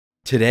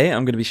Today,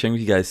 I'm going to be sharing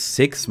with you guys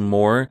 6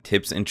 more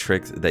tips and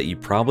tricks that you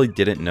probably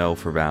didn't know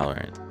for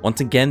Valorant.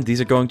 Once again,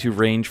 these are going to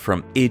range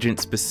from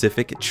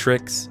agent-specific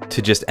tricks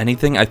to just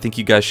anything I think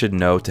you guys should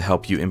know to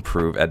help you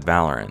improve at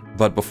Valorant.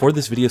 But before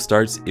this video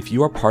starts, if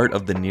you are part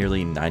of the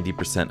nearly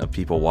 90% of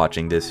people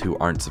watching this who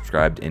aren't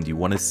subscribed and you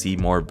want to see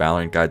more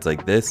Valorant guides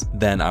like this,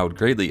 then I would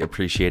greatly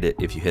appreciate it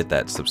if you hit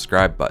that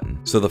subscribe button.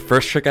 So the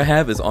first trick I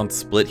have is on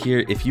Split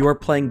here. If you are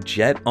playing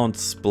Jet on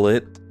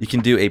Split, you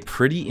can do a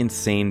pretty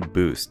insane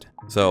boost.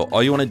 So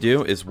all you want to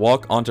do is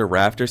walk onto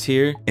rafters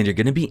here, and you're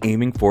going to be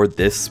aiming for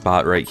this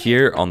spot right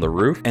here on the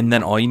roof. And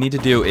then all you need to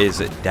do is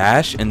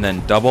dash and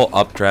then double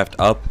updraft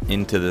up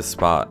into this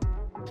spot.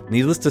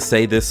 Needless to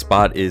say, this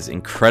spot is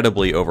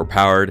incredibly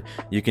overpowered.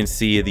 You can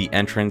see the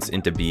entrance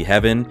into B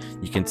heaven.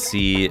 You can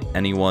see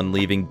anyone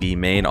leaving B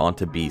main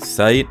onto B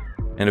site.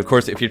 And of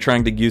course, if you're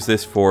trying to use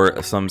this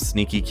for some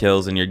sneaky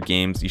kills in your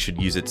games, you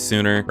should use it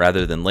sooner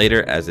rather than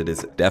later, as it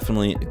is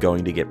definitely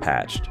going to get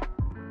patched.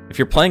 If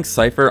you're playing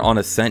Cypher on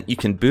Ascent, you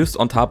can boost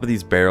on top of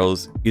these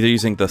barrels, either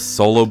using the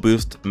solo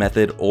boost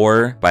method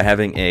or by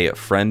having a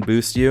friend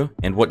boost you.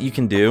 And what you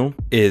can do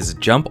is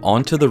jump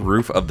onto the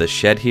roof of the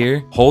shed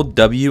here, hold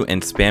W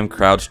and spam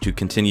crouch to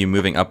continue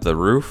moving up the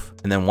roof.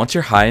 And then once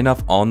you're high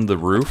enough on the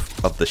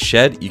roof of the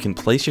shed, you can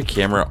place your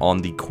camera on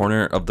the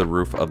corner of the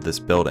roof of this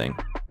building.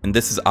 And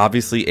this is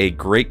obviously a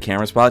great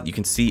camera spot. You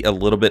can see a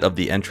little bit of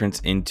the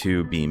entrance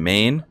into B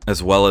main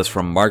as well as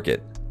from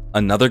market.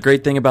 Another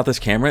great thing about this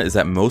camera is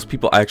that most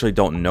people actually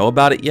don't know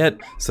about it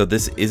yet, so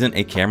this isn't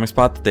a camera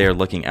spot that they are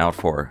looking out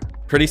for.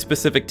 Pretty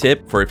specific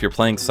tip for if you're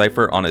playing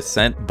Cypher on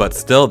Ascent, but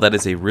still that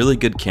is a really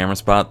good camera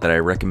spot that I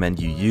recommend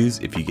you use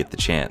if you get the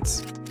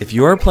chance. If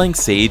you are playing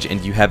Sage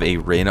and you have a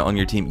Reyna on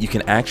your team, you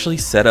can actually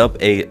set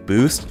up a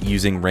boost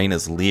using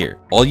Reyna's Leer.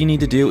 All you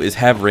need to do is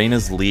have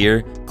Reyna's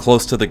Leer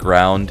close to the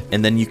ground,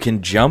 and then you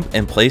can jump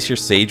and place your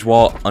Sage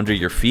wall under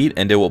your feet,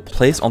 and it will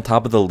place on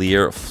top of the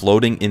Leer,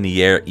 floating in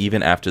the air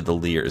even after the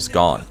Leer is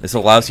gone. This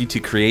allows you to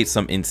create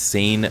some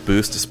insane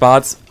boost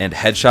spots and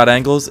headshot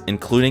angles,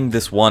 including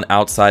this one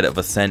outside of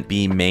Ascent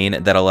B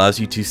main that allows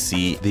you to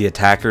see the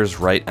attackers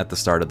right at the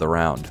start of the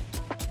round.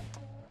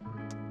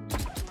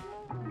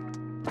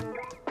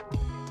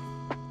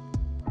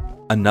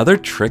 Another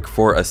trick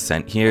for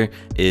Ascent here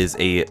is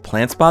a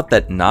plant spot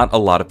that not a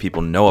lot of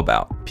people know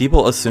about.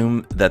 People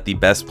assume that the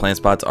best plant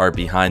spots are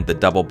behind the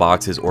double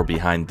boxes or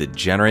behind the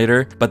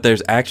generator, but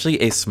there's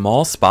actually a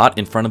small spot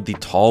in front of the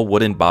tall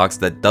wooden box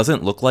that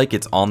doesn't look like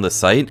it's on the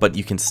site, but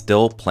you can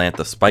still plant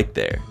the spike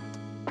there.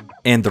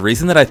 And the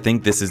reason that I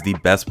think this is the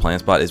best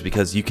plant spot is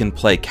because you can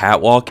play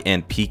catwalk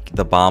and peek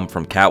the bomb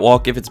from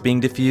catwalk if it's being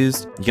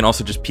diffused. You can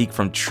also just peek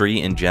from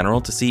tree in general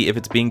to see if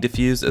it's being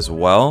diffused as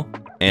well.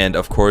 And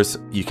of course,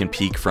 you can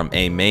peek from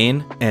A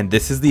main. And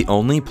this is the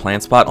only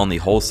plant spot on the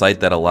whole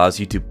site that allows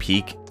you to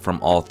peek from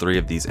all 3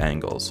 of these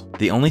angles.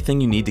 The only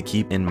thing you need to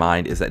keep in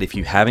mind is that if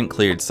you haven't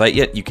cleared site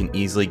yet, you can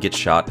easily get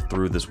shot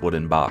through this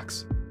wooden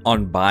box.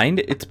 On Bind,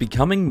 it's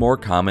becoming more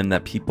common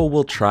that people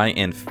will try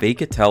and fake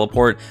a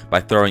teleport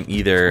by throwing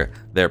either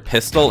their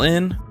pistol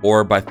in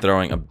or by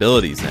throwing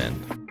abilities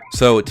in.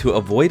 So to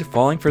avoid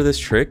falling for this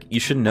trick, you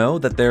should know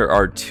that there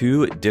are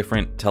 2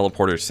 different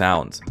teleporter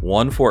sounds,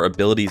 one for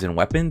abilities and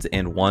weapons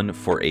and one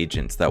for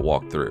agents that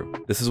walk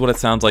through. This is what it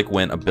sounds like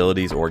when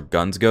abilities or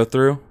guns go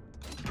through.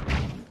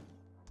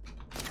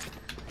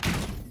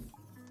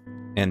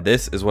 And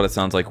this is what it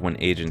sounds like when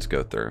agents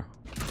go through.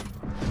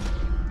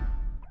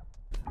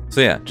 So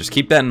yeah, just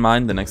keep that in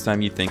mind the next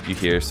time you think you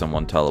hear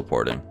someone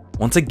teleporting.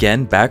 Once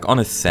again, back on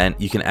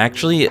Ascent, you can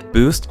actually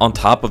boost on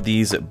top of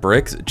these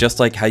bricks, just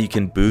like how you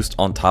can boost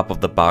on top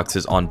of the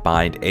boxes on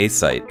Bind A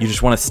site. You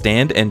just want to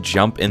stand and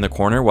jump in the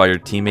corner while your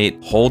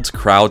teammate holds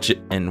crouch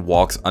and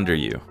walks under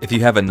you. If you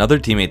have another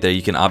teammate there,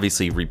 you can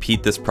obviously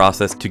repeat this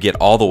process to get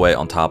all the way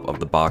on top of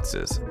the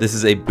boxes. This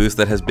is a boost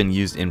that has been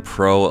used in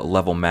pro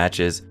level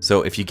matches,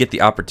 so if you get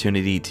the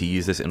opportunity to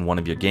use this in one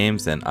of your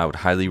games, then I would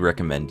highly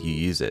recommend you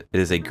use it.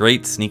 It is a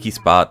great sneaky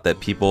spot that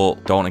people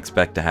don't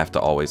expect to have to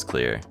always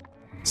clear.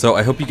 So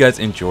I hope you guys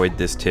enjoyed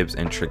this tips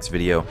and tricks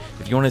video.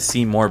 If you want to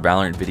see more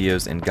Valorant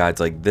videos and guides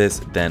like this,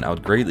 then I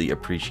would greatly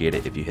appreciate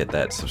it if you hit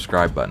that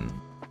subscribe button.